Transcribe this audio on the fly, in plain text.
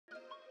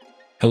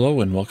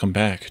Hello and welcome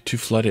back to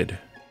Flooded.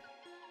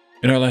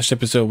 In our last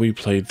episode, we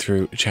played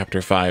through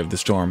Chapter 5, The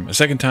Storm, a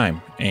second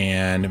time,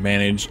 and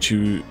managed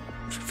to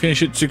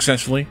finish it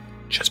successfully,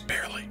 just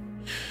barely.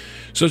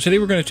 So today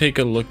we're going to take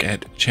a look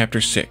at Chapter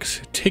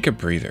 6, Take a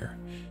Breather.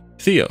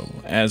 Theo,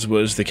 as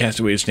was the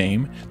castaway's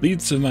name,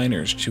 leads the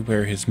miners to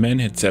where his men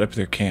had set up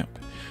their camp.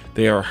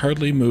 They are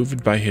hardly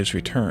moved by his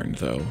return,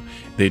 though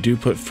they do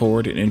put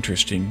forward an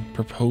interesting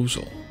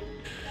proposal.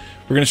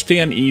 We're going to stay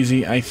on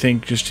easy, I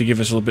think, just to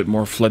give us a little bit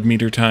more flood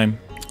meter time.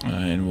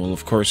 And we'll,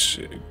 of course,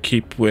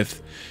 keep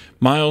with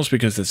Miles,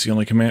 because that's the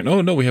only command.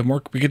 Oh, no, we have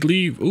more. We could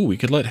leave. Ooh, we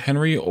could let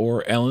Henry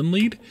or Ellen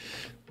lead.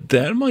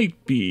 That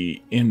might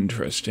be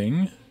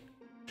interesting.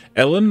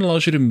 Ellen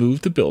allows you to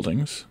move the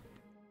buildings.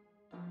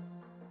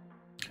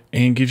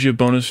 And gives you a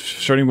bonus,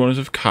 starting bonus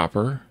of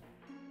copper.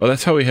 Oh,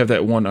 that's how we have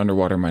that one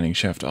underwater mining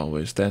shaft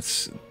always.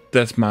 That's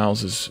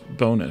Miles's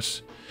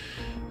bonus.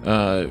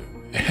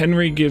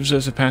 Henry gives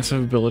us a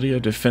passive ability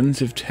of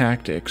defensive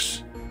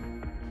tactics.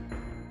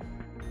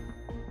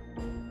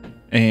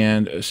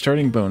 And a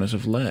starting bonus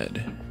of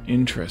lead.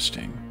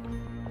 Interesting.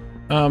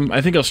 I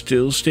think I'll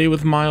still stay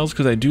with Miles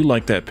because I do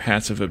like that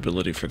passive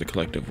ability for the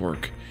collective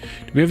work.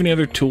 Do we have any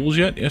other tools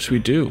yet? Yes, we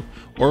do.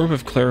 Orb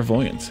of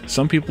Clairvoyance.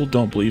 Some people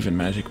don't believe in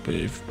magic,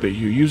 but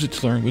you use it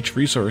to learn which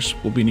resource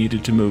will be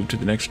needed to move to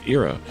the next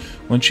era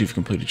once you've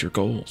completed your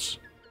goals.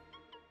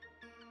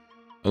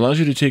 Allows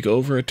you to take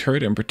over a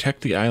turret and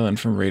protect the island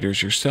from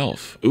raiders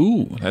yourself.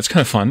 Ooh, that's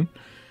kind of fun.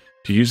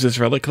 To use this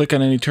relic, click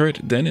on any turret,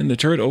 then in the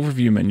turret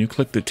overview menu,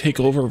 click the Take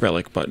Over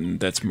Relic button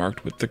that's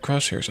marked with the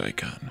crosshairs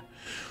icon.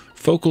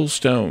 Focal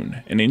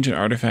Stone, an ancient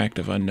artifact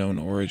of unknown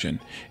origin.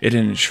 It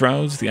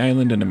enshrouds the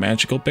island in a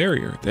magical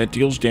barrier that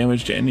deals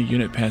damage to any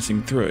unit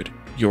passing through it,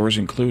 yours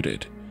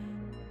included.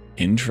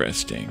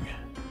 Interesting.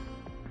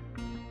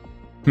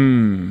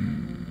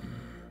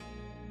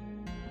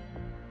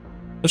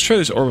 Let's try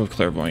this Orb of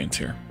Clairvoyance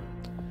here.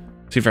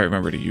 See if I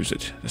remember to use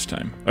it this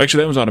time.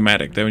 Actually, that was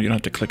automatic. That one you don't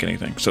have to click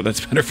anything, so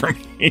that's better for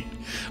me.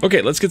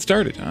 Okay, let's get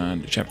started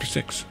on Chapter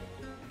 6.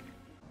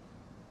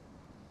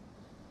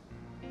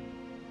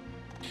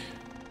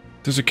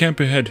 There's a camp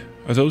ahead.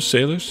 Are those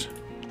sailors?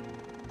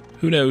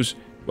 Who knows?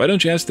 Why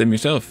don't you ask them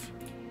yourself?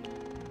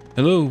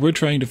 Hello, we're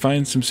trying to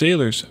find some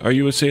sailors. Are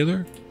you a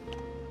sailor?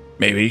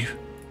 Maybe.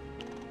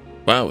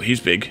 Wow, he's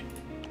big.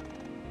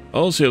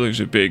 All sailors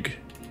are big.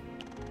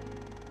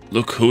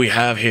 Look who we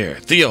have here.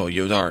 Theo,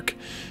 you dark.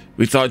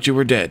 We thought you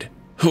were dead.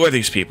 Who are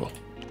these people?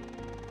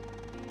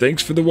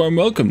 Thanks for the warm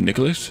welcome,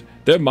 Nicholas.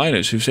 They're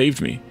miners who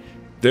saved me.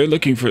 They're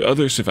looking for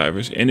other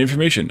survivors and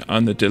information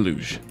on the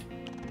deluge.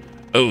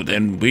 Oh,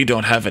 then we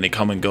don't have any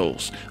common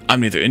goals.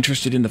 I'm neither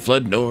interested in the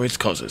flood nor its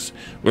causes.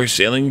 We're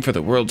sailing for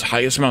the world's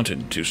highest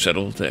mountain to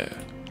settle there.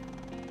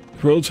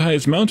 The world's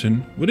highest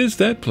mountain? What is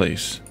that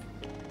place?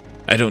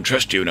 I don't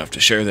trust you enough to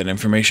share that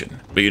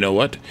information. But you know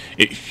what?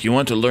 If you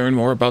want to learn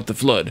more about the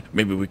flood,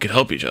 maybe we could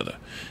help each other.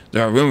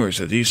 There are rumors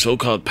that these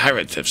so-called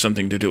pirates have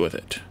something to do with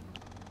it.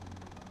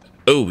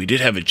 Oh, we did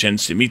have a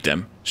chance to meet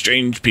them.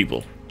 Strange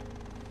people.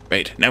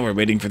 Right, now we're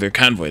waiting for their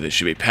convoy that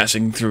should be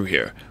passing through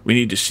here. We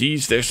need to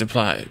seize their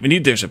supplies. We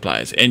need their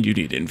supplies, and you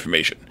need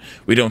information.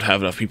 We don't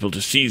have enough people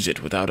to seize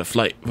it without a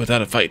fight,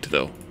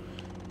 though.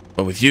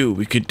 But with you,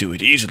 we could do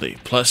it easily.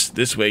 Plus,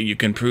 this way you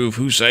can prove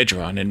whose side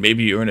you're on and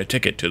maybe earn a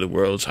ticket to the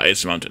world's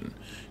highest mountain.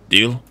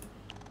 Deal?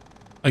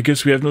 I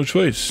guess we have no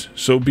choice.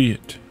 So be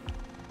it.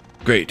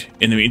 Great.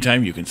 In the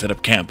meantime, you can set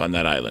up camp on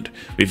that island.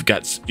 You've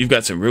got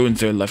some ruins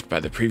there left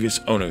by the previous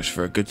owners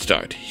for a good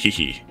start. Hee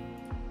hee.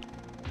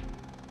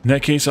 In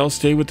that case, I'll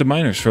stay with the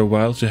miners for a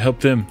while to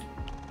help them.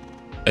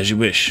 As you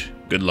wish.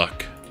 Good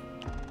luck.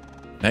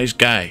 Nice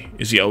guy.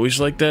 Is he always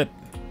like that?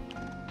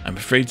 I'm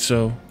afraid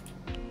so.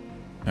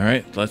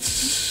 Alright,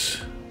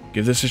 let's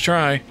give this a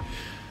try.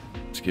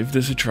 Let's give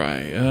this a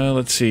try.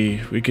 Let's see.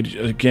 We could,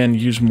 again,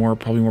 use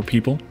probably more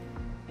people.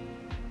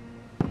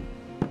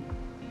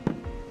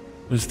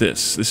 What is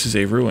this? This is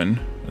a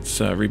ruin.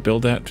 Let's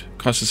rebuild that.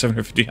 Cost us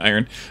 750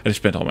 iron. I just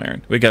spent all my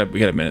iron. We got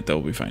a minute, though.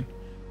 We'll be fine.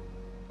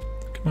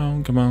 Come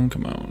on, come on,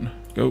 come on.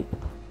 Go.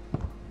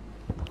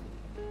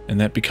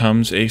 And that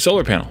becomes a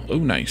solar panel. Oh,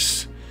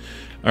 nice.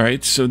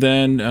 Alright, so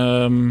then,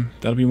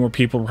 that'll be more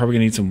people. We're probably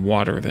going to need some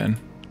water then.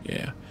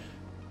 Yeah.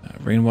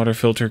 Rainwater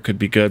filter could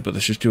be good, but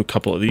let's just do a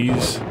couple of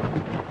these.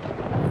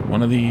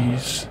 One of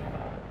these.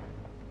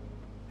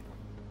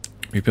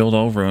 Rebuild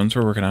all ruins.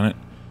 We're working on it.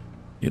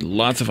 Need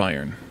lots of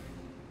iron.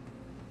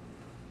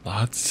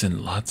 Lots and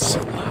lots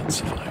and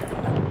lots of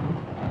iron.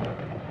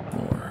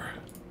 More.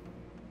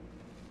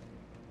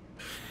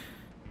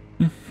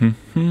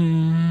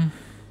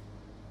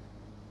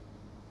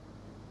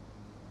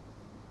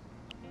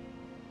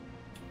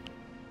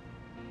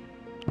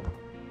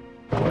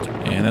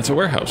 And that's a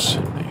warehouse.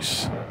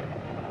 Nice.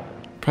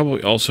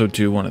 Probably also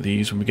do one of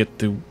these when we get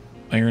the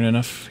iron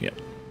enough. Yep.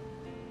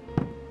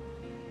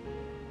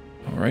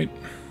 Alright.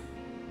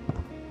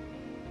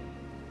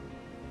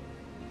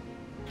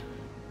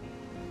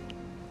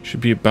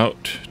 Should be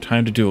about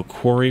time to do a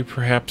quarry,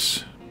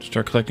 perhaps.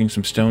 Start collecting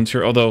some stones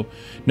here. Although,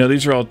 no,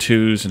 these are all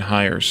 2s and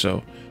higher,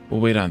 so We'll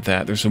wait on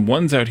that. There's some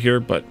ones out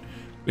here, but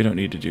we don't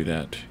need to do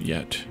that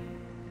yet.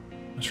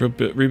 Let's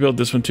rebuild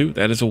this one too.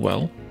 That is a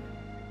well.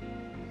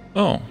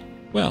 Oh,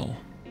 well.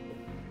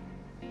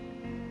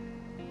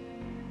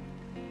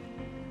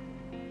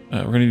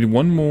 We're going to need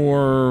one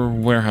more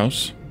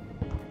warehouse.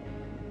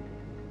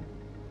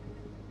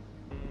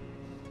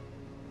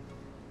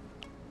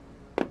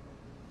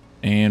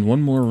 And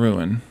one more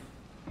ruin.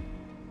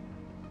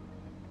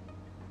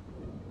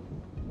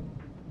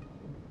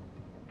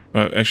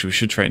 Actually, we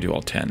should try and do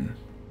all 10.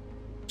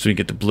 So we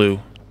get the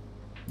blue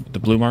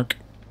mark.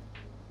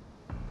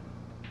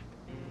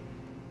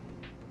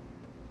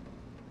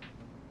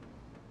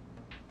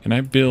 Can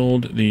I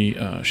build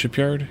the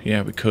shipyard?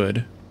 Yeah, we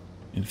could,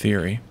 in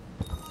theory.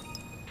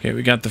 Okay,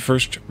 we got the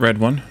first red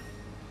one.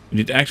 We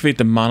need to activate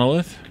the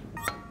monolith,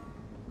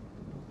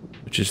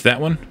 which is that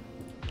one.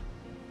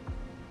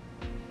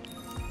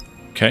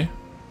 Okay.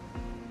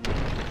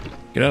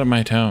 Get out of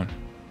my town.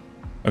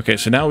 Okay,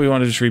 so now we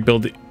want to just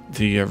rebuild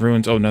the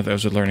ruins. Oh, no,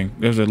 those are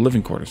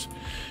living quarters.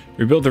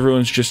 Rebuild the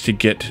ruins just to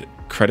get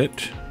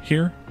credit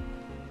here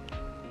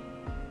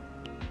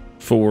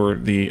for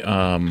the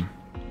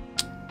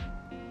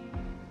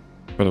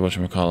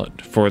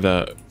whatchamacallit, for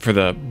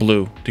the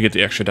blue, to get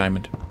the extra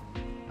diamond.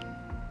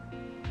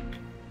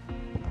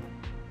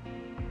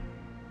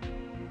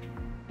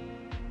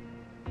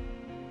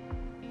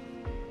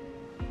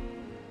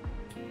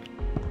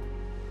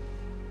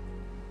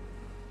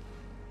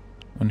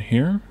 One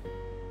here.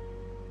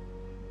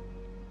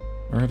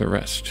 Where are the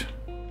rest?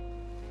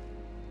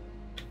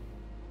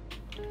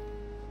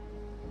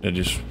 Did I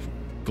just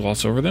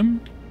gloss over them?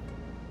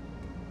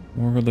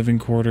 More living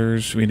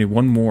quarters. We need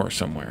one more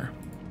somewhere.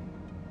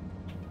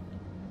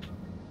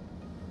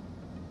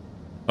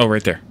 Oh,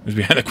 right there. It was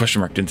behind the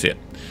question mark. Didn't see it.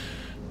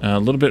 A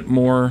little bit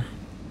more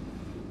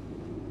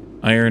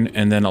iron,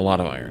 and then a lot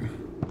of iron.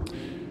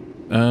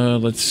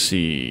 Let's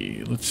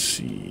see. Let's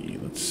see.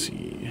 Let's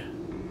see.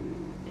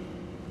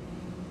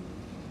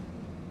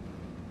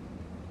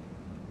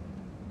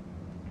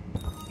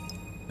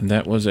 And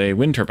that was a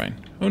wind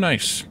turbine. Oh,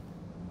 nice.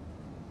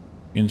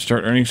 You can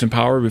start earning some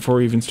power before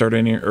we even start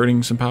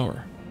earning some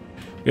power.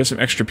 We got some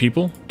extra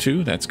people,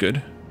 too. That's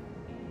good.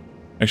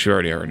 Actually, we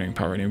already are earning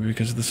power anyway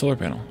because of the solar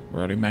panel. We're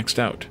already maxed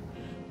out.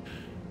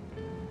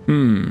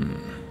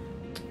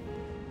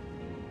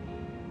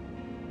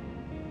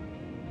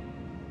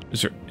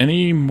 Is there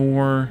any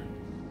more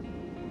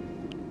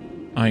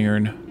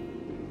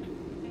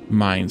iron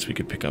mines we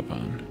could pick up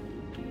on?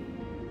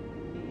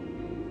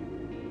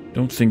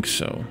 Don't think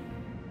so.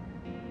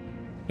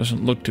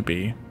 Doesn't look to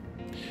be.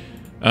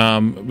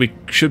 We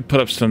should put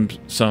up some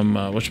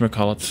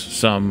whatchamacallits,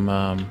 some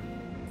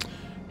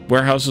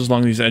warehouses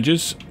along these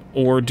edges,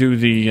 or do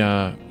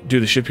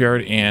the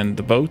shipyard and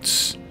the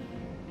boats,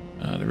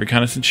 the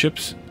reconnaissance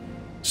ships,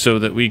 so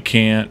that we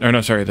can, or no,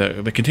 sorry,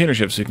 the container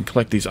ships, so we can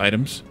collect these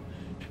items.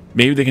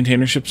 Maybe the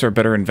container ships are a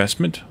better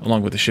investment,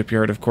 along with the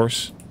shipyard, of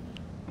course,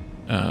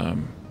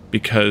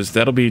 because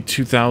that'll be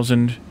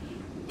 2,000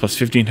 plus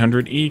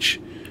 1,500 each.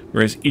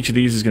 Whereas each of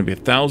these is going to be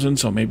 1,000,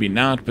 so maybe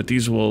not, but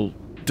these will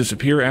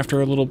disappear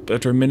after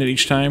a minute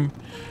each time,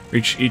 or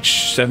each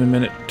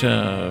 7-minute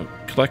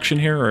collection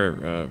here,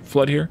 or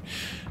flood here.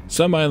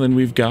 Some island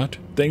we've got,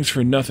 thanks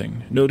for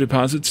nothing. No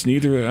deposits,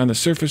 neither on the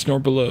surface nor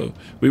below.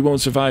 We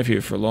won't survive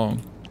here for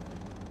long.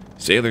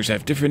 Sailors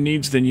have different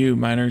needs than you,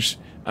 miners.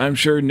 I'm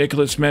sure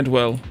Nicholas meant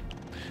well.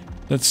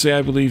 Let's say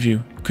I believe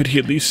you. Could he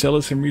at least sell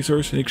us some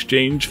resource in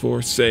exchange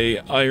for, say,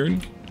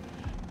 iron?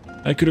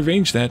 I could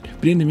arrange that,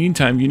 but in the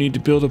meantime you need to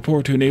build a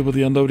port to enable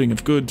the unloading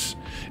of goods.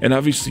 And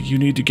obviously you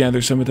need to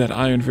gather some of that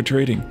iron for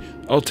trading.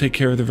 I'll take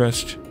care of the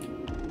rest.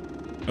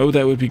 Oh,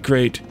 that would be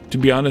great. To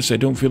be honest, I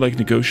don't feel like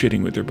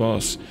negotiating with your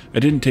boss. I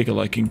didn't take a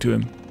liking to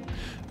him.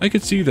 I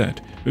could see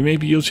that, but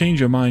maybe you'll change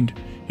your mind.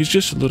 He's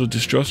just a little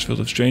distrustful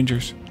of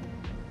strangers.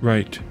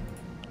 Right.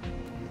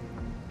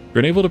 For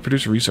unable to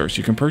produce a resource,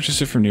 you can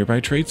purchase it from nearby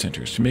trade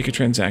centers. To make a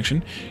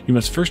transaction, you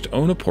must first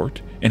own a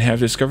port and have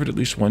discovered at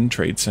least one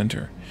trade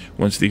center.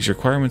 Once these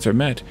requirements are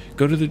met,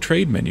 go to the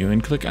trade menu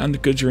and click on the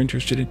goods you're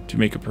interested in to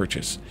make a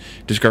purchase.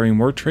 Discovering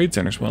more trade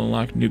centers will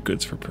unlock new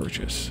goods for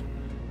purchase.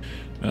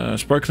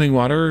 Sparkling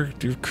water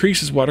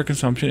decreases water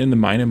consumption in the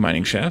mine and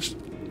mining shafts.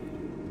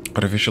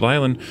 Artificial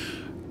island.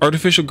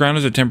 Artificial ground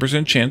has a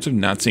 10% chance of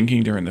not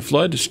sinking during the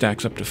flood.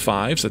 Stacks up to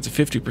 5, so that's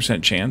a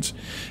 50% chance.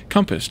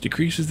 Compass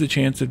decreases the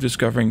chance of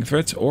discovering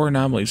threats or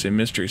anomalies in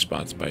mystery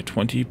spots by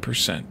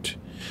 20%.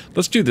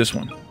 Let's do this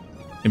one.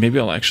 And maybe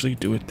I'll actually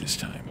do it this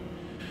time.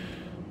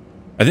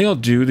 I think I'll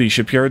do the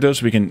shipyard, though,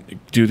 so we can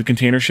do the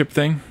container ship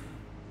thing.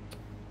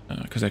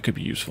 Because that could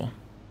be useful.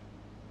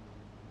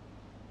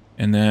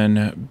 And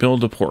then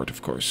build a port,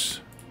 of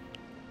course.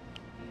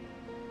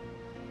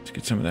 Let's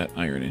get some of that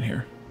iron in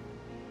here.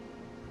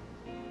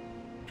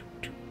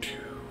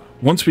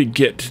 Once we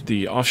get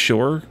the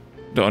offshore,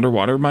 the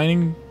underwater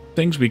mining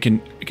things, we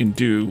can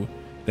do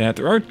that.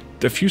 There are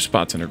a few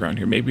spots underground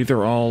here. Maybe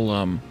they're all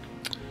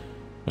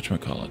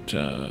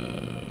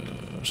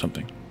whatchamacallit,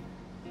 something.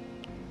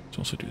 Let's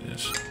also do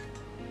this.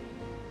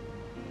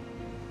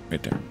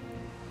 Right there.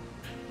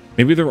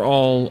 Maybe they're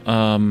all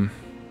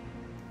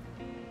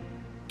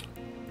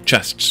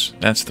chests.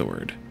 That's the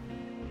word.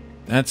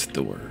 That's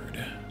the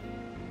word.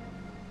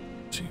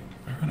 Let's see,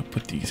 where am I going to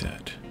put these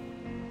at?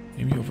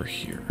 Maybe over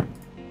here.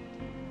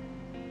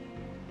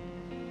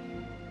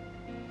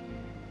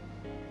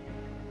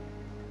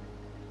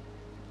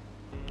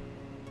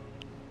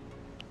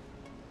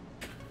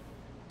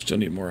 Still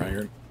need more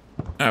iron.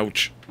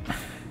 Ouch.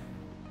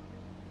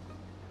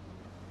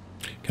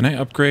 Can I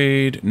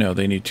upgrade? No,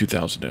 they need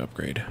 2,000 to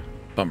upgrade.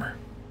 Bummer.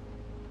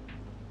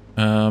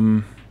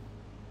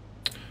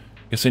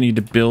 Guess I need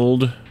to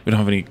build. We don't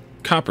have any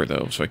copper,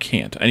 though, so I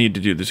can't. I need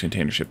to do this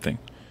container ship thing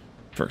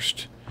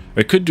first.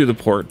 I could do the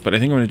port, but I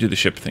think I'm going to do the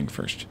ship thing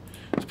first.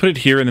 Let's put it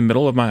here in the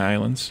middle of my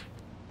islands.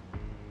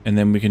 And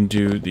then we can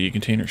do the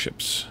container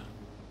ships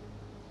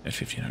at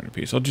 1,500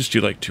 apiece. I'll just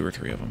do like 2 or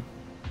 3 of them.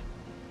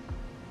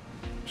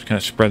 Just kind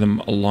of spread them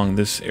along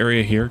this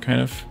area here,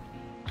 kind of.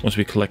 Once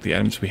we collect the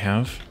items we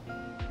have.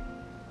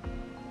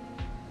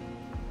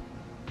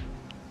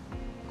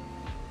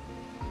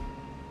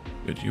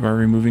 Good. You are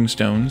removing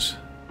stones.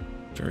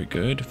 Very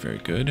good. Very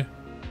good.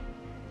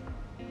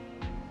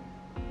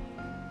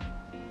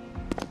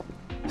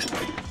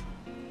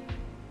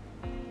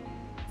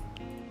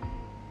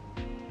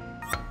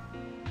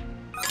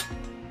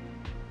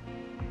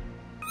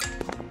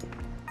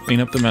 Clean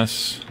up the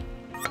mess.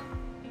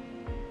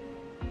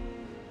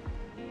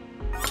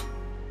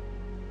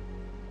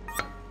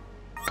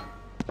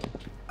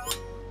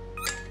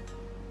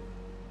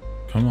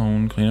 Come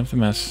on, clean up the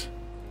mess.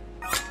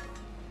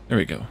 There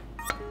we go.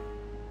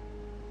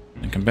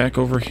 And come back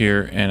over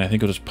here, and I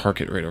think I'll just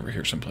park it right over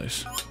here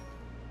someplace.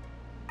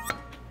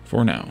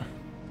 For now.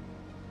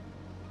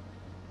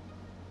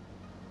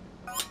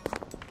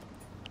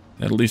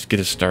 That'll at least get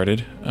us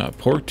started.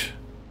 Port.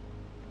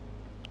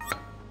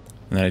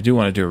 And then I do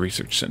want to do a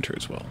research center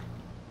as well.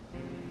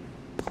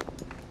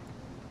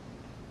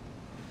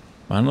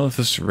 Monolith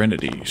of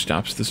Serenity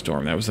stops the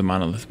storm. That was the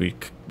monolith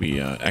we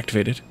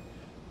activated.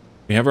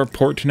 We have our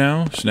port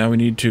now, so now we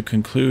need to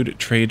conclude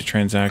trade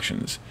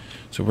transactions.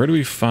 So where do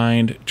we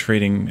find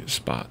trading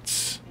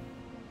spots?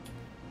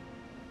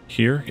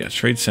 Here? Yes,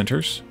 trade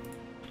centers.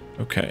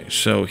 Okay,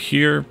 so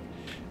here,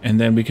 and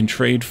then we can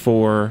trade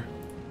for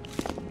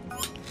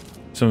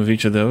some of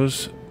each of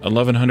those.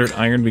 1,100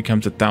 iron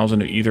becomes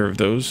 1,000 of either of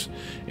those,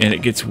 and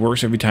it gets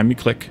worse every time you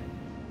click.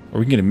 Or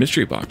we can get a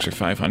mystery box for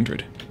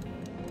 500.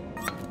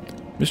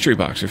 Mystery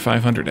box for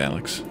 500,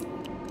 Alex.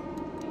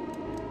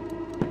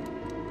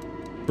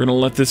 We're gonna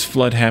let this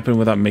flood happen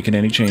without making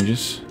any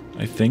changes,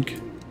 I think.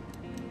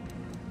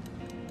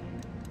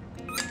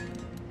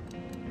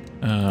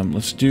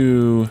 Let's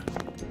do...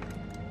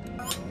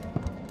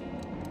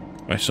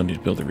 I still need to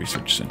build a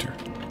research center.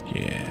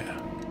 Yeah.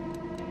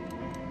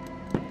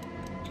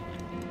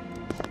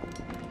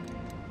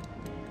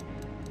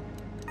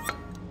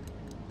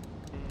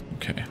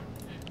 Okay.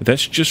 But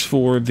that's just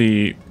for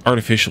the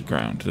artificial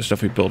ground, the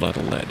stuff we build out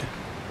of lead.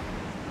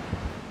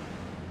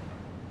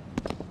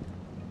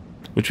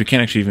 Which we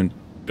can't actually even...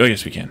 Oh,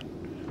 yes, we can.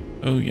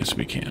 Oh, yes,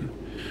 we can.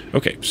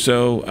 Okay,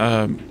 so,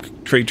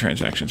 trade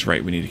transactions.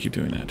 Right, we need to keep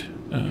doing that.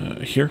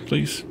 Here,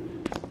 please.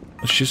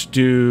 Let's just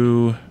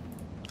do...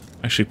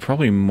 Actually,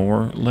 probably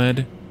more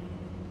lead.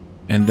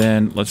 And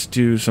then let's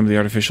do some of the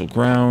artificial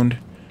ground.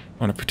 I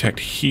want to protect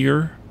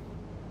here.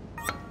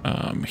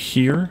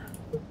 Here.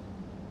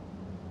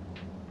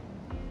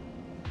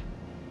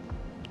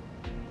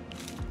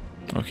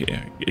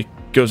 Okay, it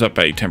goes up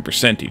by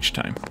 10% each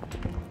time.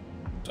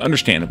 It's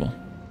understandable.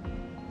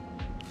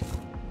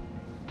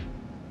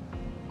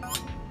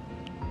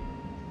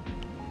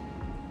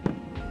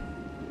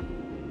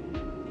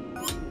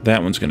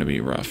 That one's going to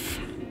be rough.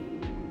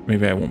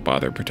 Maybe I won't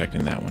bother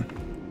protecting that one.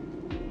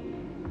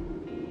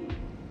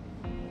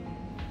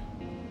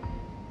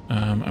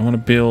 I want to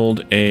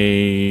build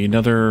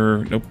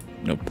another... Nope.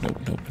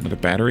 Another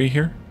battery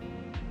here.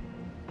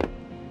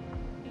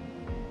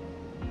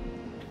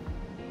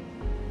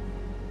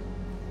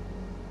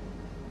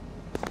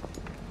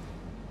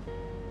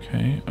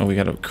 Okay. Oh, we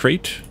got a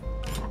crate.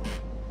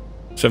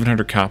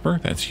 700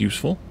 copper. That's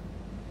useful.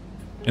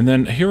 And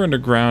then here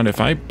underground, if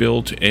I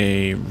built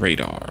a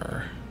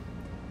radar...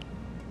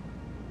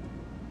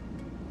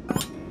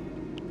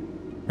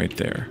 Right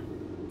there.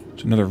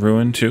 There's another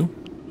ruin, too.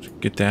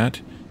 Get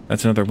that.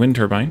 That's another wind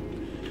turbine.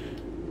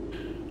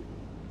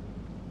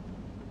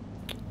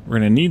 We're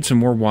going to need some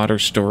more water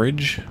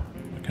storage.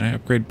 Can I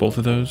upgrade both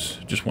of those?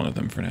 Just one of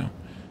them for now.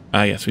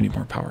 Ah, yes, we need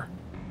more power.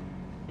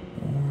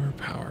 More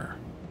power.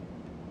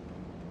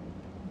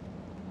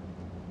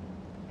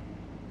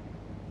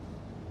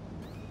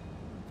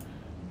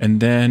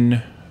 And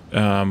then,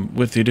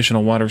 with the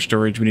additional water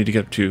storage, we need to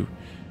get up to...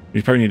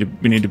 We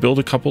need to build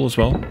a couple as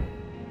well.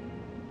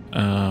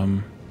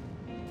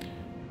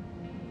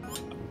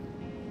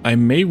 I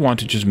may want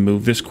to just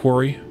move this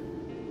quarry.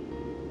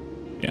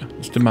 Yeah,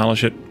 let's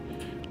demolish it.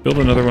 Build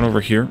another one over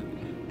here.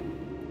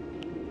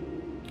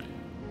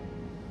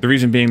 The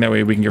reason being that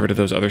way we can get rid of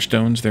those other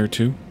stones there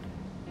too.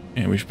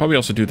 And we should probably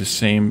also do the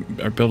same,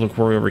 or build a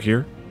quarry over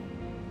here.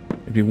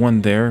 Maybe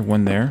one there,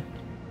 one there.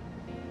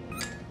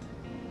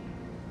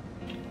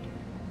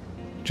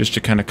 Just to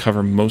kind of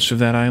cover most of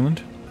that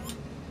island.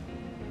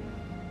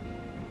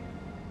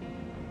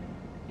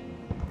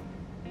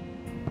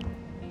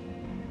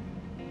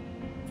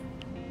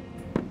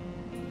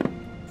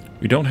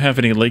 We don't have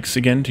any lakes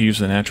again to use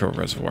the natural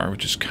reservoir,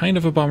 which is kind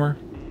of a bummer.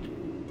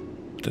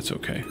 But that's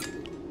okay.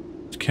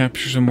 Let's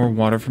capture some more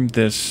water from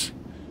this.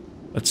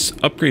 Let's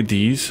upgrade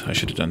these. I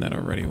should have done that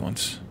already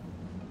once.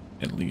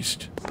 At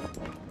least.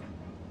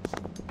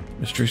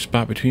 Mystery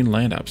spot between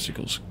land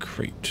obstacles.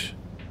 Great.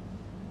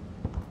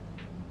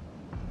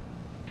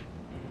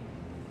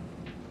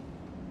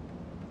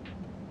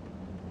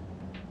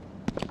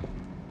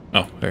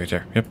 Oh, right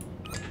there. Yep.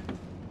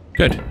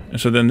 Good. And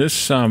so then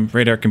this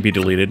radar can be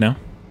deleted now.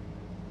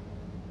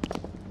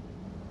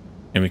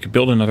 And we could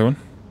build another one.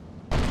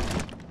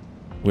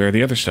 Where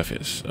the other stuff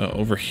is.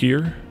 Over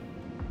here.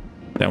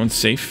 That one's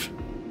safe.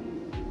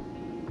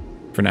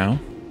 For now.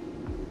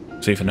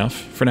 Safe enough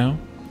for now.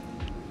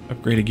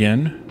 Upgrade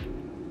again.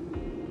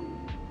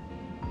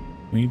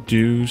 We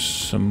do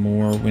some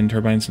more wind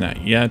turbines.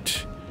 Not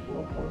yet.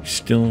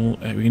 Still,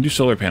 we can do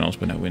solar panels,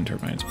 but not wind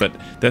turbines. But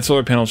that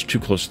solar panel's too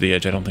close to the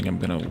edge. I don't think I'm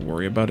going to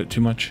worry about it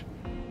too much.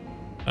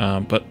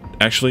 But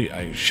actually,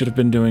 I should have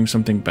been doing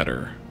something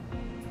better.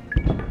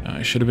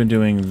 I should have been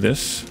doing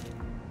this.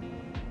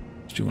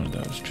 Let's do one of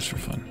those, just for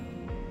fun.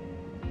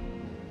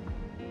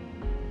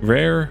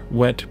 Rare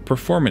wet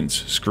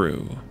performance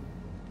screw.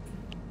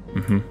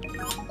 Let's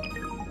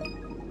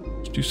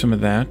do some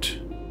of that.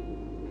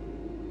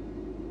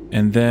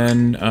 And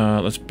then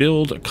let's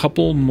build a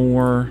couple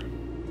more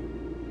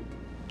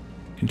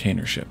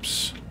container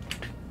ships.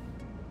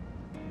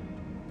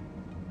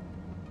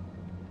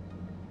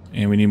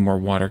 And we need more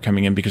water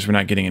coming in because we're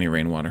not getting any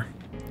rainwater.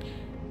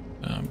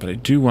 But I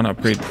do want to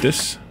upgrade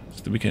this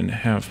so that we can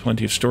have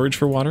plenty of storage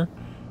for water.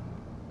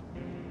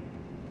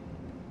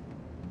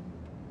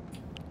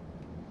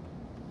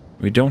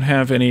 We don't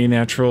have any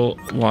natural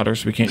water,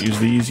 so we can't use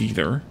these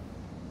either.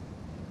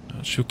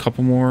 Let's do a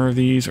couple more of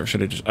these, or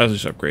should I just... I'll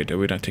just upgrade.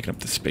 We're not taking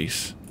up the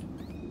space.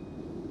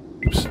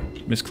 Oops,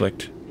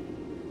 misclicked.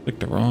 Clicked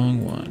the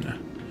wrong one.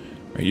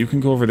 All right, you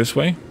can go over this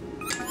way,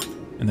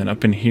 and then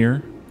up in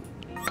here,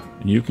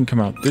 and you can come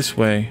out this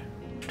way.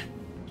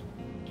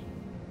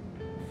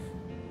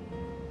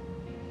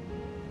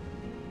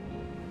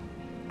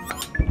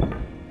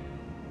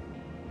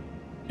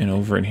 And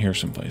over in here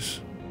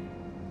someplace.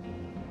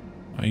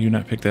 Why you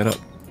not pick that up?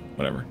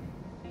 Whatever.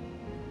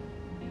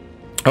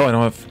 Oh, I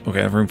don't have... Okay,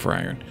 I have room for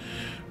iron.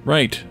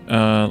 Right.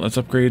 Let's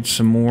upgrade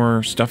some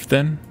more stuff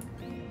then.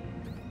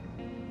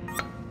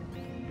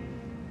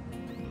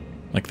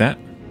 Like that.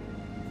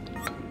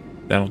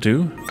 That'll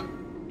do.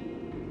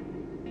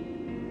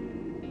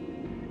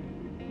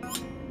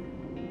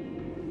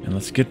 And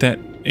let's get that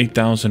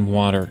 8,000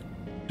 water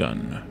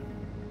done.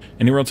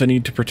 Anywhere else I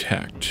need to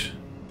protect?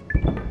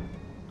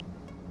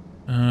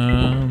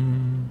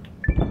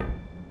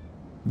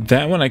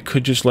 That one I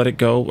could just let it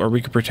go, or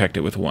we could protect it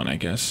with one, I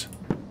guess.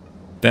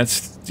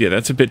 That's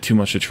a bit too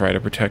much to try to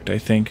protect, I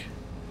think.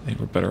 I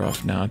think we're better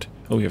off not.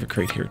 Oh, we have a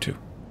crate here, too.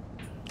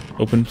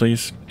 Open,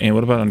 please. And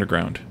what about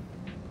underground?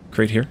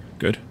 Crate here.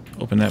 Good.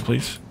 Open that,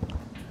 please.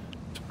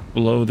 Let's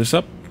blow this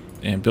up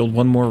and build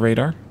one more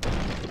radar.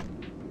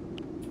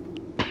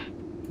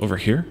 Over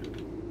here.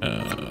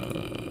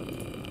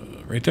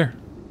 Right there.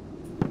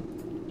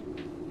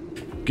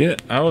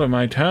 Get out of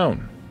my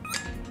town.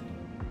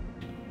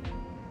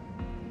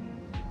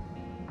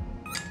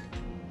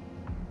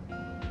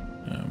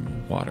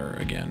 Water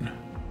again.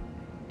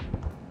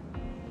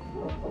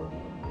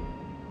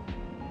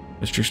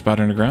 Mystery spot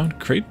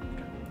underground. Crate.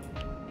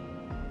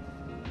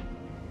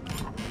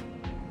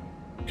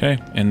 Okay,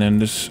 and then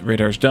this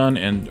radar's done,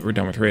 and we're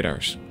done with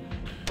radars.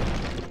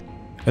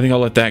 I think I'll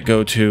let that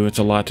go too. It's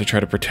a lot to try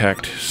to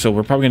protect. So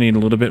we're probably gonna need a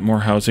little bit more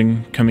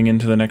housing coming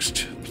into the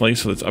next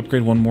place. So let's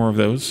upgrade one more of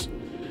those.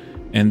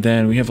 And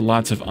then we have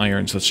lots of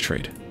iron, so let's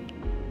trade.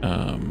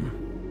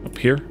 Up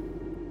here.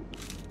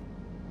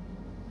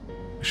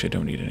 Actually, I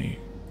don't need any.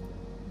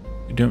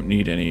 I don't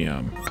need any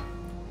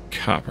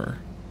copper.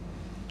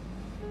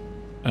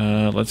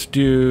 Let's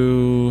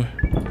do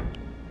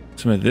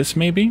some of this,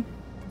 maybe.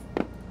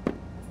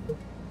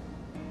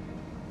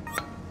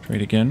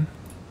 Trade again.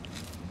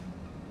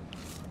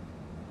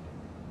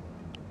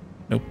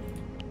 Nope.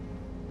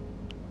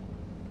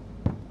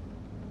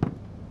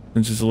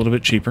 Since it's a little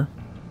bit cheaper.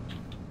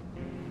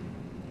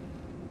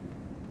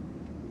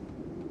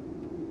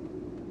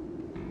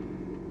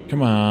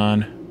 Come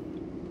on.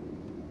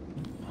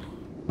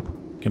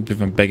 Can't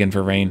believe I'm begging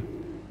for rain.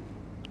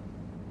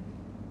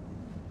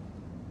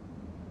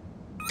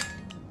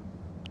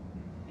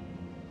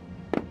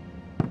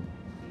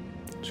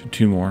 So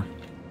 2 more.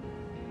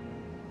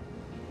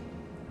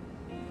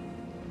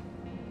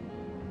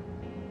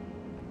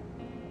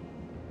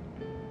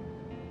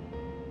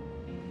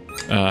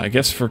 I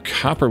guess for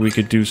copper we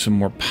could do some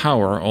more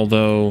power,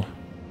 although...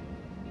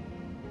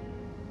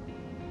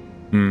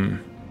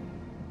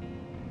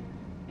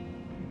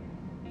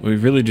 What we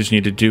really just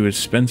need to do is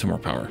spend some more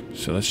power.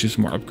 So let's do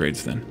some more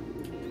upgrades then.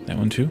 That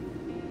one too.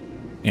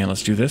 And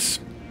let's do this.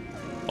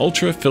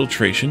 Ultra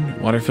filtration.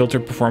 Water filter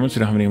performance. We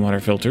don't have any water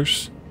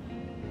filters.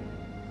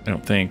 I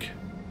don't think.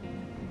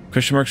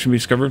 Question marks can be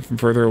discovered from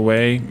further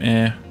away.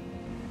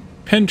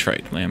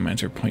 Pentrite.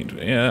 Landmines are point.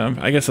 Yeah,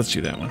 I guess let's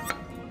do that one.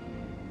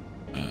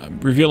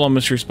 Reveal all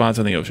mystery spots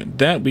on the ocean.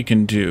 That we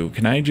can do.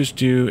 Can I just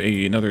do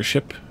another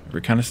ship? A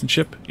reconnaissance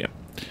ship? Yep.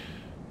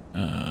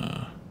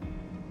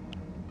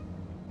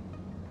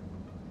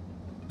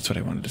 That's what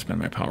I wanted to spend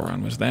my power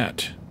on, was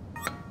that.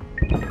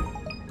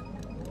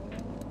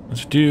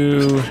 Let's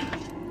do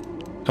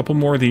a couple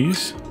more of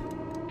these.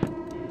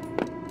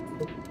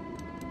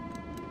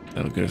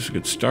 That'll give us a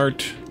good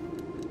start.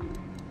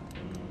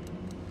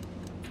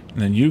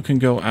 And then you can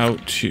go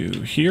out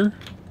to here.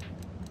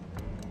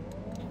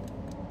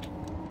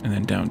 And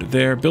then down to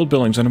there. Build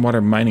buildings,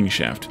 underwater mining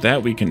shaft.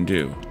 That we can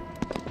do.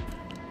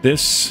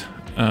 This,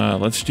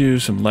 let's do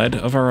some lead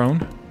of our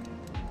own.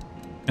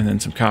 And then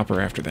some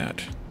copper after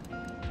that.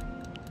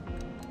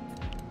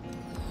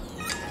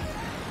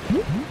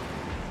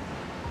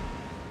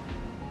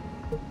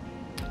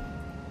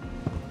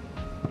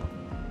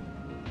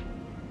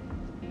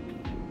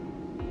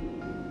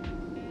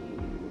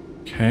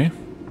 Okay.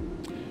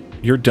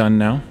 You're done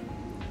now.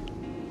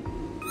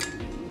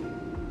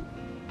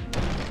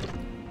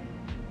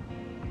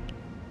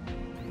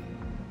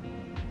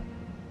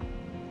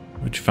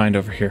 What'd you find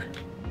over here?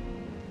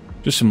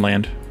 Just some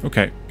land.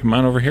 Okay, come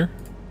on over here.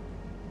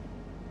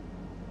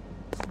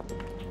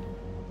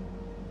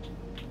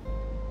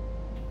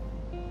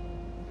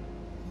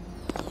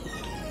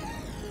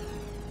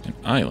 An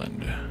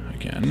island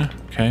again.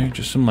 Okay,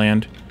 just some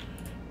land.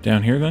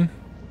 Down here then.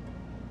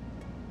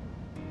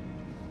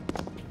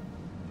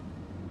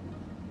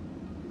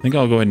 I think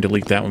I'll go ahead and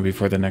delete that one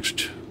before the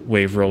next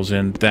wave rolls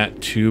in.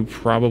 That too,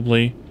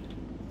 probably.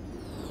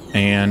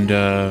 And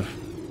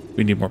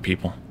we need more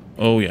people.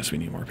 Oh yes, we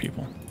need more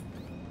people.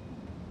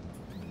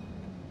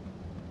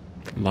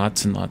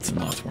 Lots and lots and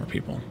lots more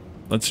people.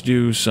 Let's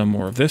do some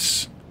more of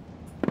this.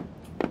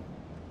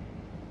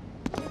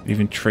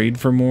 Even trade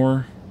for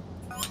more.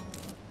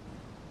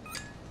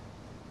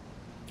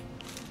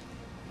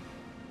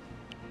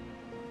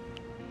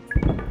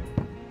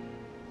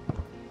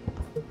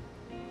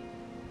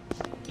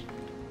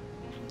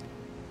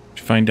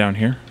 Find down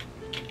here.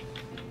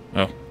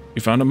 Oh,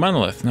 you found a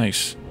monolith.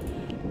 Nice.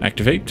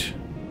 Activate.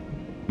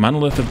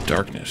 Monolith of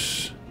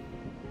Darkness.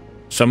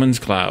 Summons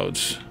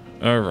clouds.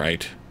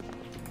 Alright.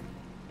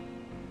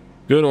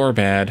 Good or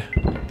bad,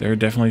 they're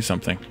definitely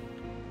something.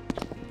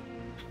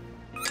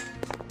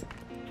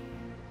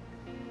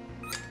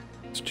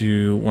 Let's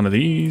do one of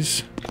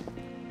these.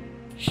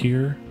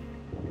 Here.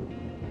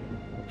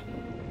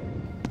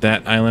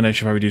 That island I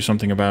should probably do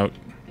something about.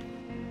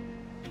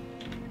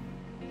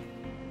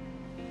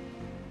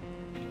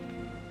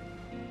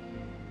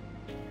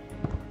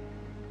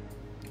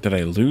 Did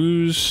I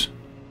lose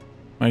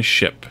my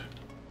ship?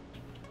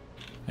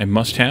 I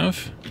must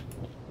have.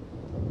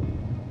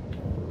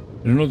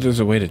 I don't know if there's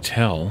a way to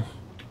tell.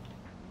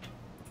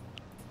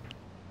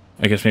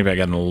 I guess maybe I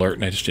got an alert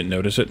and I just didn't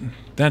notice it.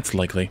 That's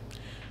likely.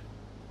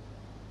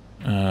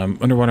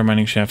 Underwater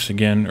mining shafts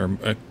again,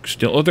 or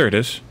still... Oh, there it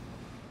is.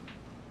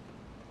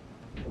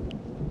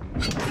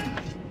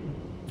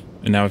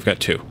 And now we've got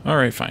two.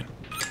 Alright, fine.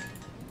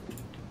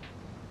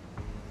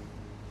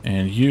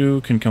 And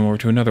you can come over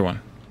to another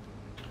one.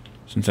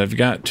 Since I've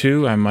got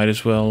two, I might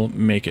as well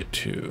make it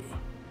two.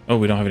 Oh,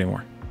 we don't have any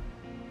more.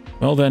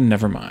 Well then,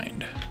 never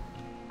mind.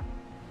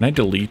 Can I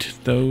delete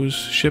those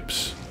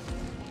ships?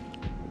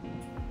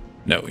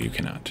 No, you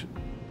cannot.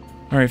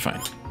 Alright,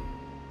 fine.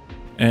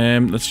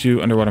 Let's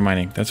do underwater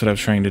mining. That's what I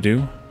was trying to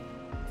do.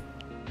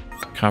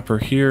 Copper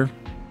here.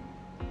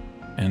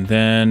 And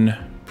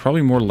then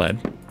probably more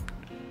lead.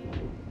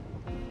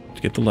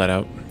 To get the lead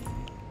out.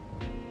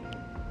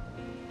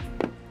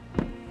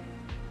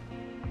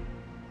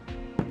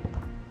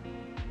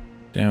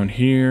 Down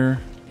here.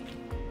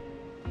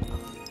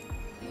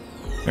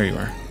 There you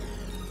are.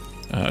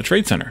 A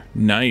trade center.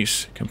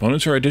 Nice.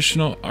 Components are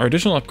additional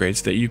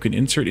upgrades that you can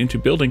insert into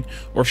building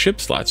or ship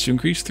slots to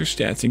increase their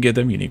stats and give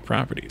them unique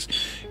properties.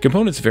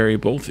 Components vary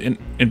both in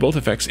both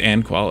effects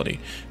and quality.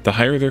 The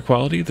higher their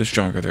quality, the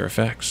stronger their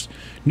effects.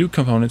 New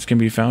components can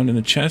be found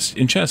in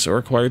chests or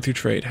acquired through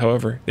trade.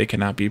 However, they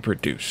cannot be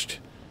produced.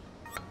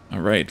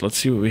 Alright, let's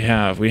see what we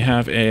have. We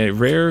have a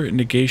rare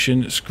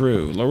negation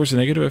screw. Lowers the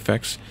negative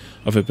effects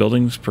of a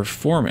building's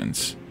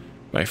performance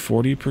by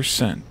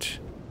 40%.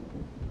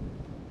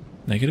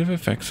 Negative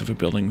effects of a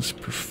building's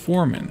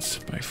performance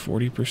by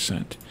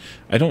 40%.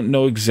 I don't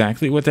know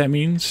exactly what that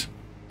means.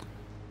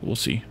 We'll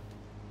see.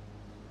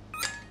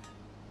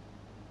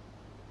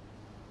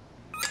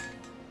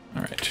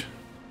 Alright.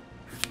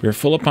 We're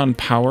full up on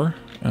power.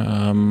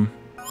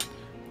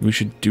 We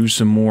should do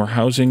some more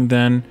housing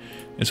then,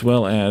 as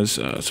well as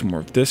some more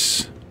of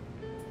this.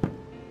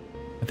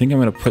 I think I'm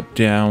going to put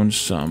down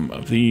some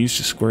of these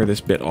to square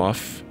this bit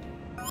off,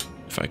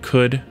 if I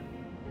could.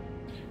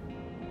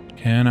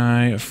 Can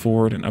I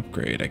afford an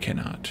upgrade? I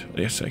cannot.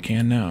 Yes, I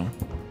can now.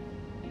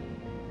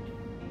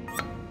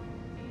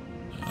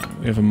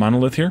 We have a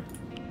monolith here.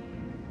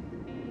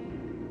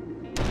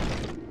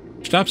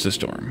 Stops the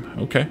storm.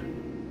 Okay.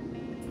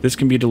 This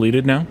can be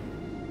deleted now.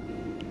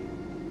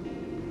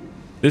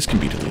 This can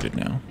be deleted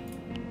now.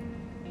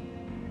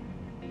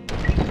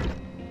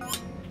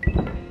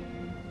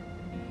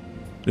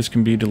 This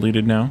can be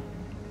deleted now.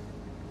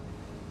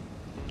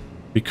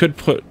 We could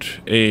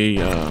put a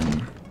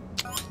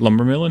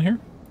lumber mill in here.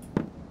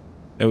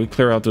 That would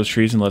clear out those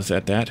trees and let us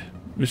at that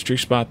mystery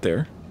spot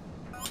there.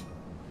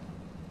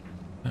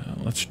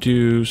 Let's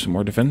do some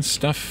more defense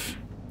stuff.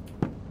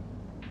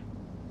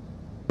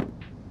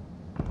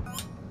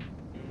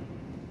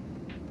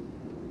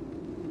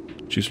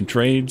 Do some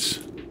trades,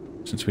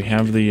 since we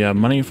have the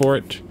money for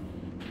it.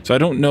 So I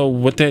don't know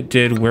what that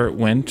did, where it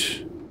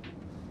went,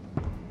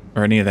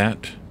 or any of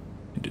that.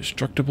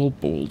 Indestructible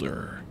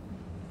boulder.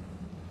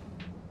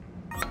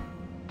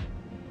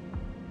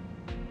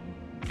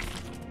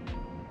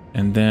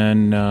 And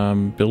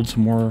then build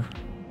some more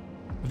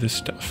of this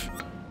stuff.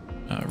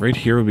 Right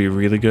here would be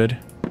really good.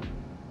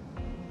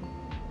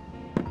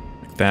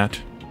 Like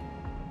that.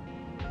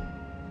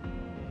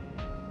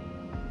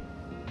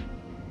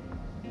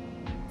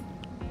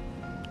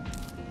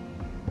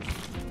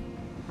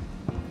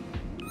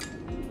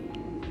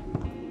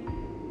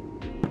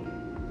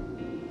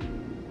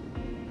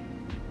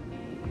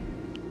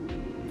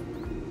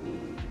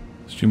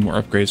 Let's do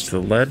more upgrades to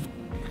the lead.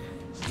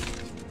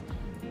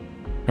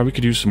 Probably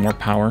could use some more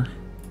power.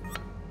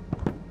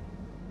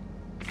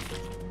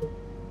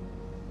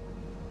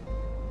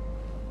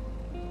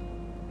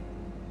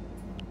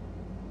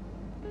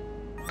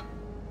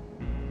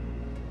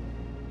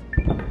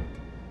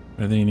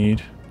 What do they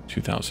need?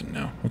 2,000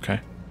 now. Okay.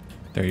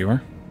 There you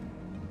are.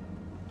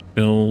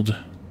 Build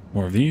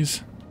more of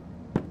these.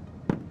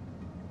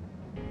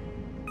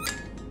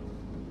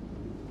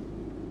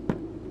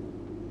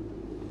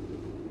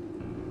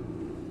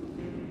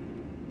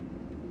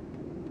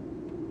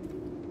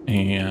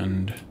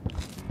 And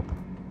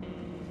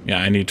yeah,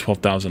 I need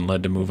 12,000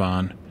 lead to move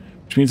on,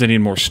 which means I need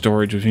more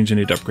storage, which means I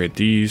need to upgrade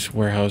these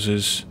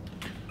warehouses.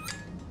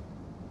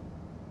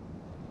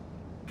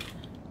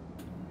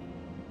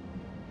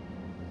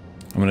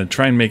 I'm going to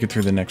try and make it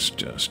through the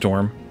next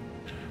storm.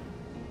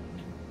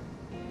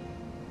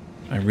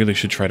 I really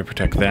should try to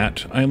protect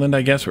that island,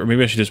 I guess, or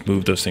maybe I should just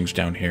move those things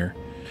down here.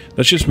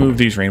 Let's just move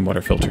these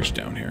rainwater filters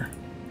down here.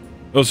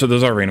 Oh, so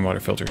those are rainwater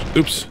filters.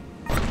 Oops.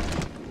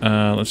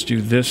 Let's do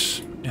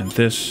this and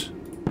this.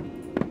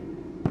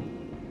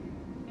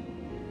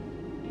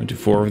 I'll do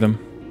 4 of them.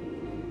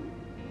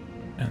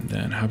 And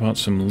then how about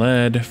some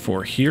lead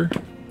for here?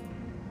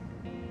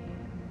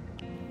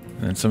 And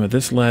then some of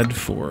this lead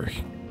for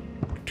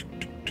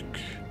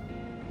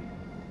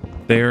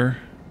there.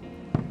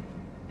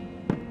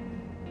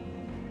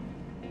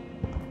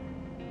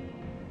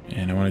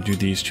 And I want to do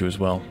these 2 as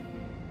well.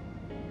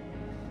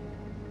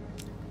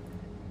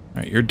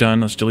 Alright, you're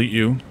done. Let's delete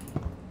you.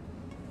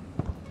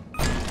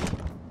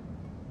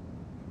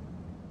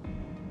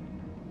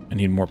 I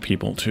need more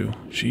people, too.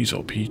 Jeez,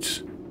 oh,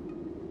 Pete's.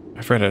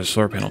 I forgot I had a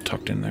solar panel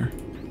tucked in there.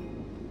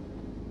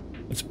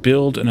 Let's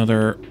build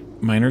another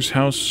miner's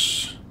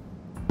house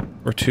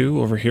or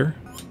 2 over here.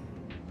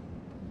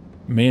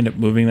 May end up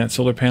moving that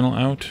solar panel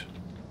out.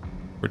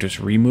 Or just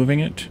removing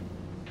it.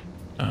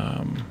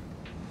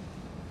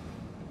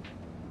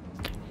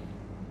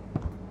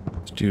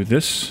 Let's do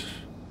this.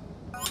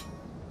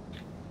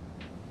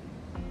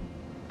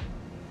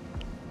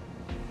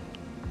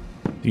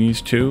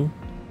 These 2.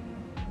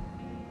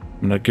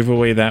 I'm going to give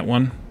away that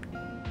one.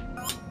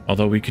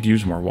 Although we could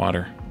use more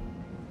water.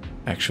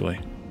 Actually.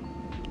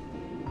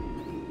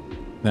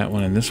 That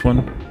one and this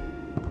one.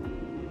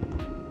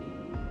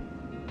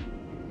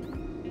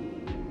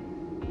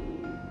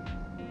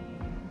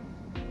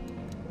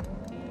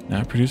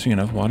 Not producing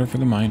enough water for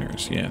the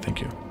miners. Yeah,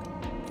 thank you.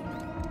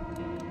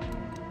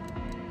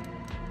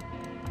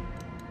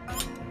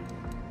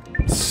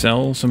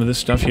 Sell some of this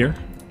stuff here.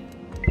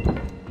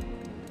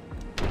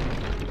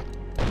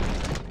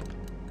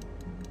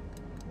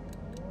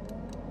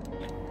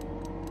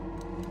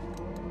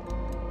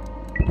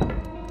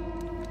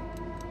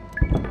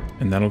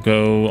 And that'll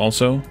go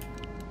also.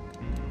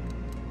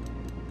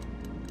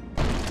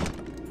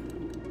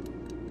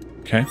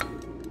 Okay.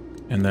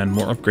 And then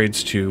more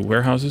upgrades to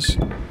warehouses.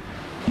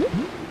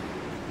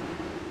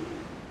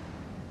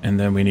 And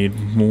then we need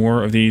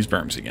more of these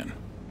berms again.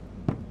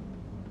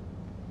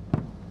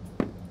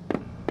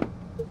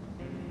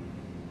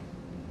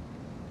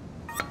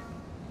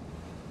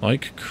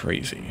 Like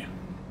crazy.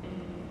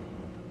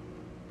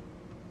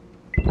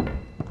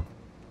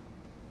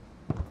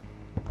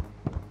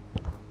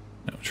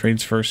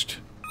 Trades first,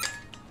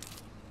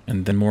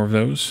 and then more of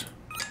those.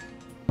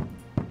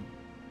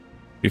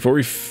 Before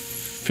we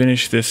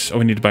finish this, oh,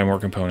 we need to buy more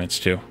components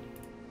too.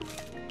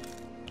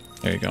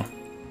 There you go.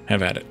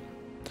 Have at it.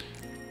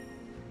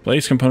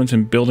 Place components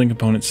in building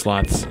component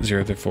slots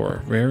 0 to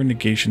 4. Rare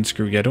negation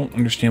screw. Yeah, I don't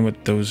understand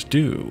what those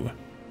do.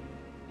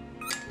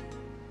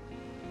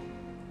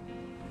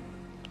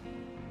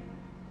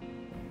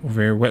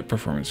 Very wet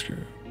performance.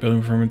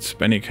 Building performance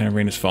by any kind of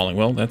rain is falling.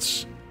 Well,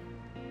 that's...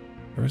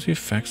 Where was the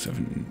effects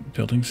of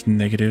buildings?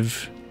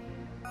 Negative.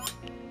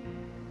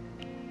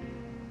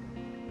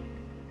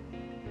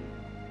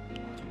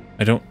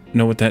 I don't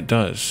know what that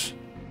does.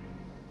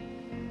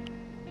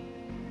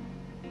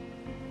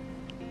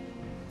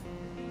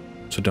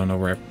 So don't know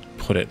where I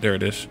put it. There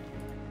it is.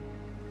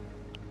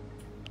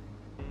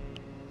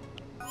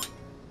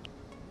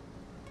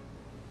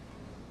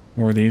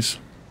 More of these.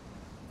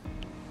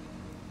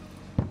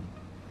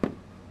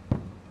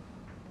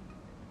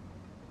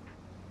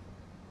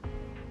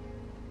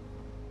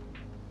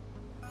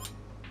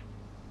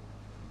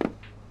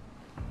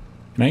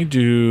 Can I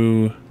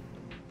do...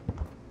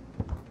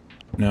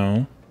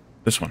 No.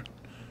 This one.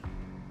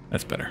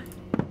 That's better.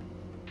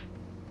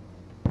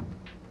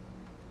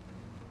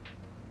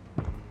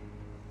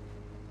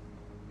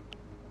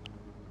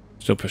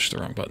 Still push the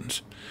wrong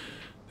buttons.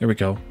 There we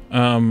go.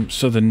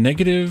 So the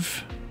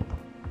negative...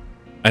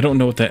 I don't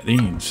know what that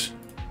means.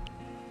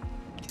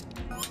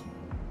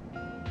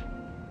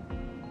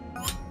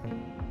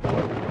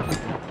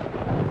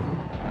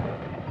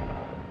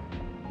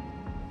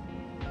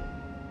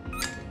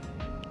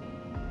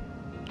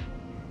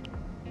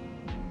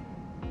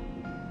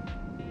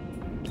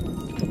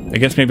 I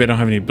guess maybe I don't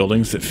have any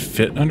buildings that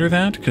fit under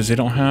that, because they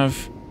don't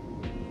have...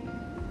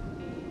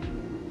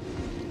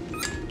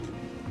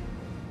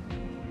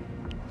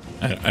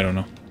 I don't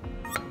know.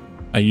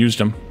 I used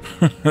them.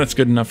 That's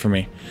good enough for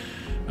me.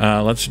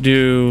 Let's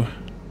do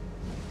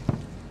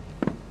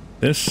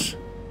this.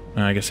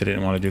 I guess I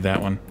didn't want to do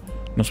that one.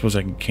 I don't suppose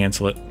I can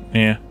cancel it.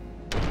 Yeah.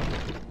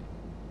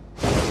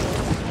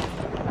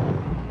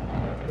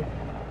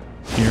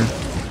 Here.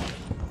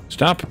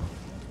 Stop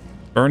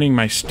burning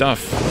my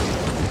stuff.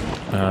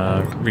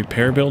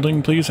 Repair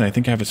building, please. And I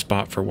think I have a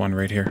spot for one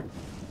right here.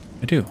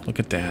 I do. Look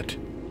at that.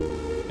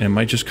 And it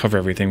might just cover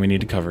everything we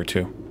need to cover,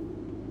 too.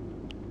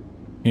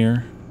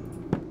 Here.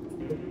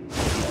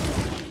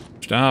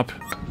 Stop.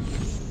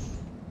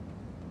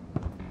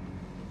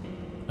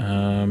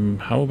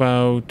 How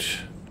about...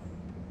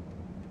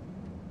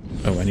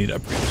 Oh, I need to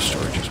upgrade the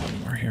storage. Just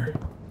one more here.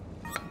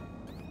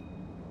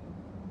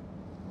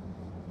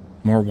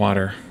 More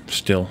water,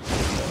 still.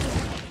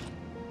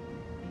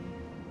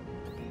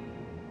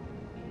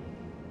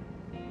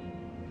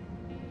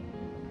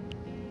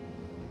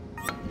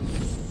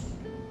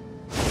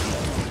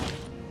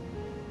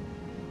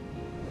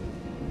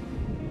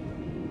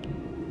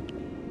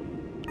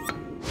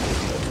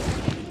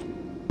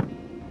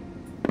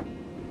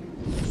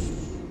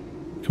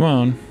 Come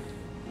on.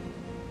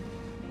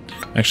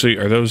 Actually,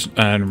 are those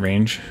in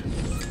range?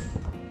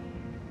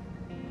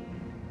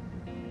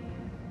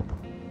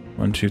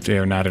 1, 2, 3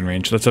 are not in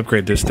range. Let's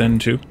upgrade this then,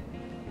 too.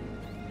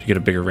 To get a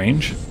bigger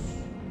range.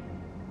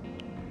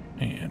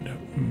 And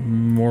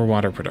more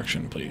water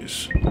production,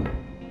 please.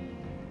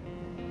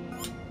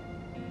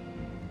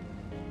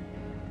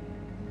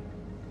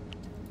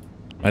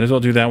 Might as well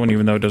do that one,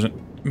 even though it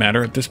doesn't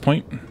matter at this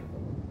point.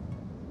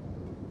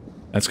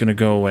 That's going to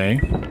go away.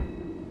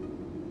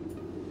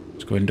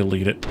 Go ahead and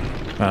delete it.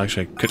 Well,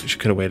 actually, I could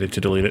have waited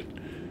to delete it.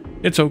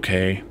 It's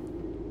okay.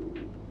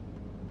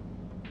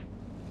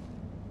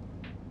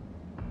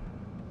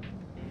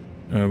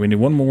 We need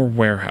one more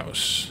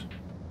warehouse.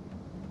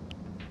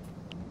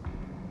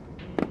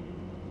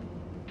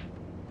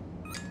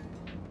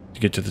 To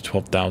get to the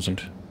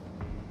 12,000.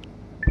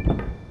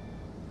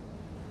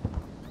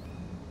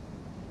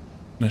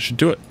 That should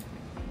do it.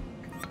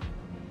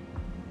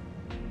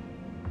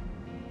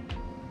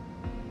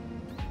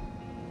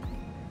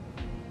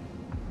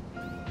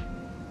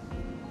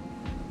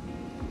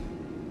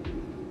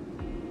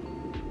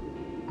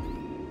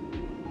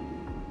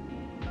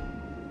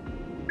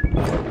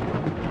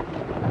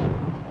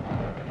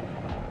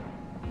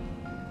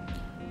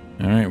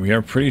 Alright, we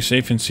are pretty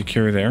safe and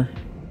secure there.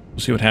 We'll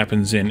see what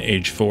happens in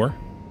Age 4.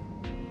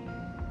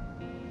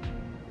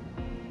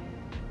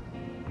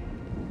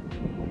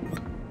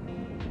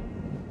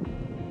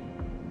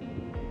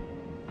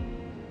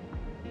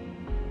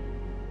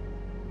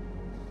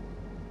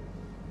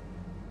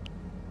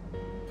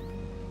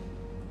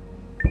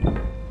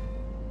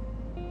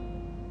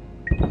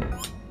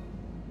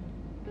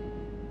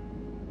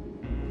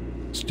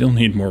 Still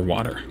need more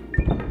water.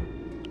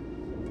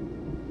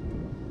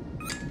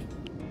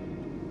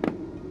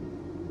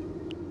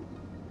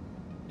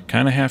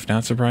 Kind of half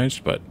not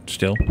surprised, but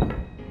still.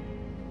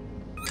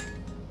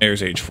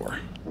 There's Age 4.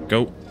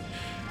 Go.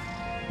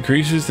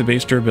 Increases the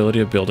base durability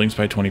of buildings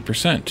by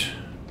 20%.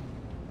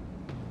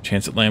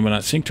 Chance that land will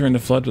not sink during the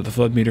flood, but the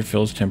flood meter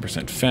fills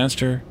 10%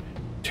 faster.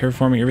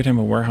 Terraforming: every time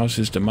a warehouse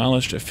is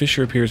demolished, a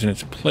fissure appears in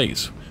its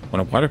place. When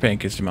a water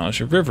bank is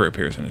demolished, a river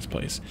appears in its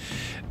place.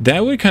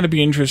 That would kind of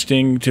be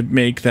interesting to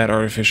make that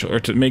artificial, or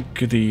to make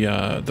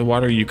the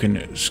water you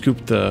can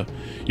scoop the,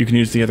 you can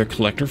use the other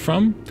collector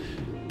from.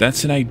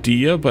 That's an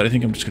idea, but I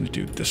think I'm just going to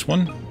do this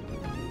one.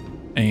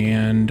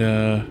 And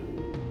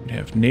we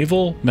have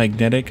Naval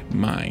Magnetic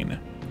Mine.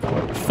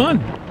 Fun!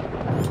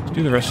 Let's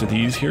do the rest of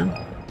these here.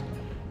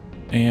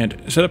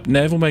 And set up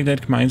naval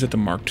magnetic mines at the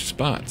marked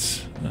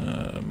spots.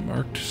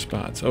 marked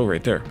spots. Oh,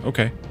 right there.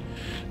 Okay.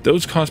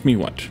 Those cost me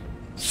what?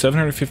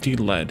 750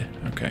 lead.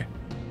 Okay.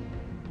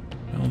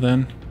 Well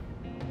then,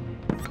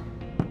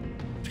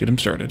 let's get them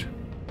started.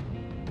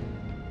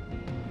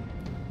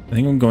 I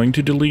think I'm going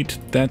to delete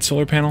that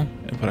solar panel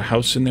and put a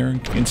house in there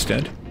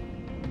instead.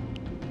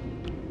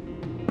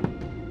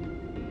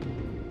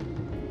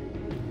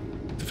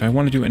 If I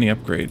want to do any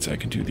upgrades, I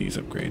can do these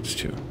upgrades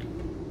too.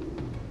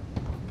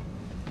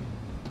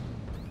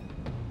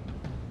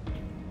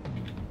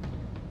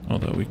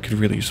 Although we could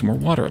really use some more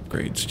water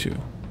upgrades too.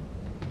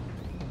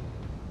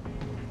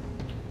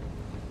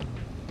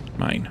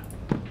 Mine.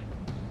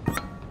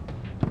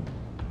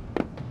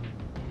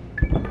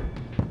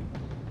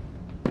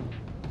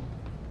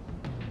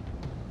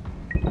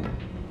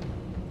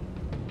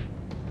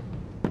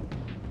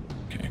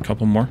 Okay, a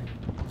couple more.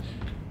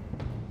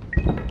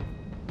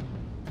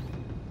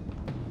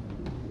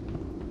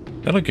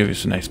 That'll give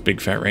us a nice big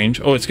fat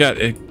range. Oh,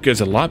 it gives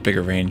a lot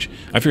bigger range.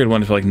 I figured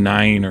one for like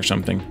 9 or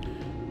something.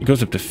 It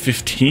goes up to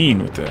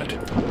 15 with that.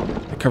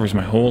 It covers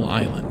my whole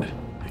island.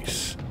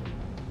 Nice.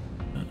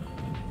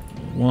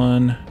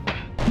 One.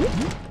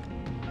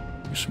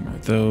 Do some more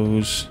of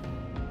those.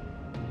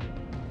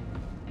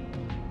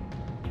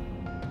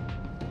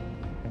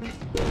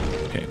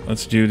 Okay,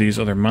 let's do these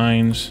other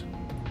mines.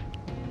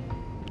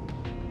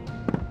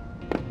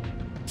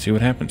 See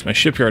what happens. My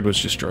shipyard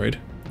was destroyed.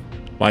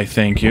 Why,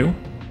 thank you.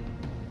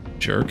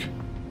 Jerk.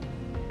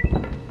 I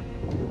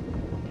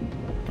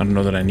don't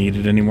know that I need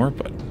it anymore,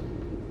 but...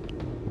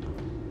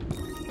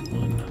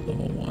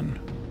 Level 1.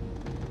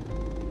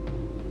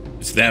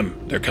 It's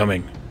them. They're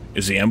coming.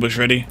 Is the ambush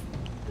ready?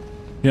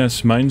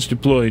 Yes, mine's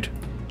deployed.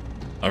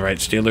 Alright,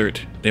 stay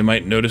alert. They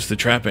might notice the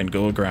trap and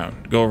go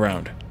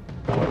around.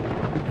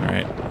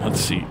 Alright, let's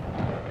see.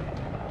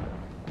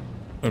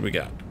 What do we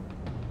got?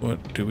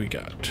 What do we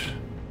got?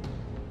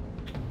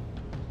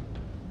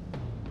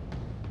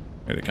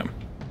 Here they come.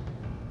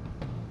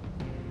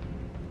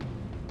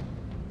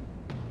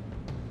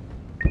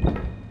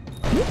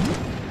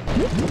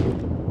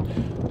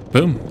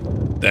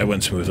 Boom. That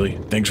went smoothly.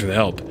 Thanks for the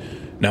help.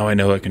 Now I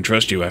know I can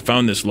trust you. I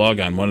found this log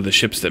on one of the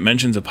ships that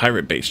mentions a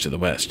pirate base to the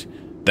west.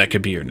 That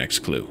could be your next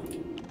clue.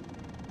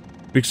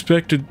 We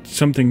expected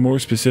something more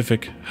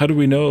specific. How do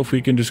we know if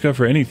we can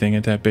discover anything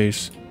at that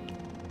base?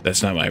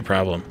 That's not my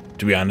problem.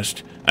 To be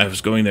honest, I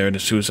think going there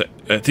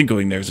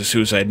is a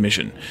suicide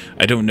mission.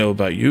 I don't know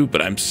about you,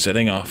 but I'm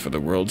setting off for the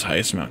world's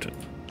highest mountain.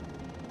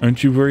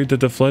 Aren't you worried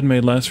that the flood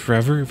may last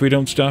forever if we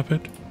don't stop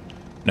it?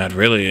 Not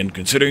really, and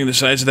considering the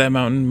size of that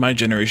mountain, my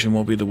generation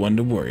won't be the one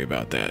to worry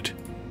about that.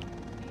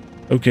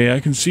 Okay, I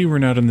can see we're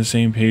not on the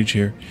same page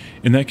here.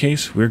 In that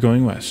case, we're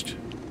going west.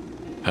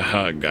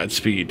 Haha,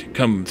 Godspeed.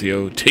 Come,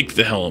 Theo, take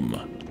the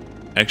helm.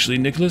 Actually,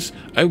 Nicholas,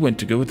 I went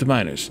to go with the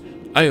miners.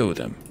 I owe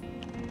them.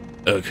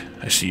 Ugh,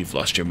 I see you've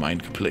lost your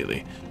mind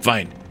completely.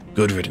 Fine,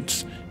 good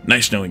riddance.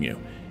 Nice knowing you.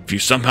 If you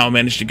somehow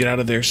manage to get out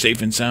of there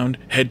safe and sound,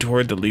 head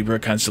toward the Libra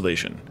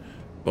constellation.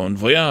 Bon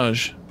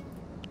voyage.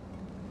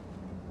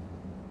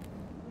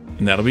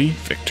 And that'll be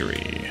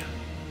victory.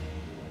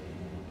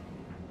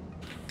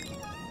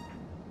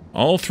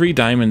 All 3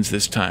 diamonds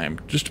this time.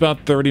 Just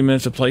about 30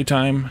 minutes of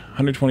playtime,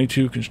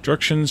 122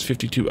 constructions,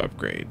 52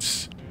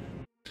 upgrades.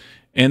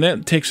 And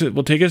that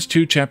will take us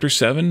to Chapter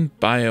 7,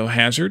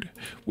 Biohazard,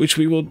 which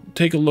we will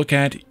take a look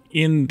at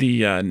in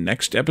the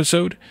next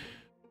episode,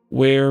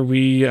 where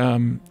we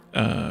attempt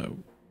that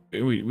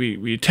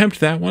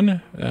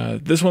one.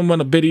 This one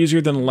went a bit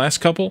easier than the last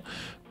couple,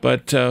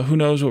 but who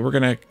knows what we're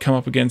going to come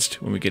up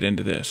against when we get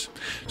into this.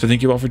 So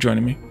thank you all for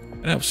joining me,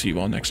 and I will see you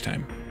all next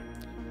time.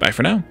 Bye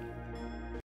for now.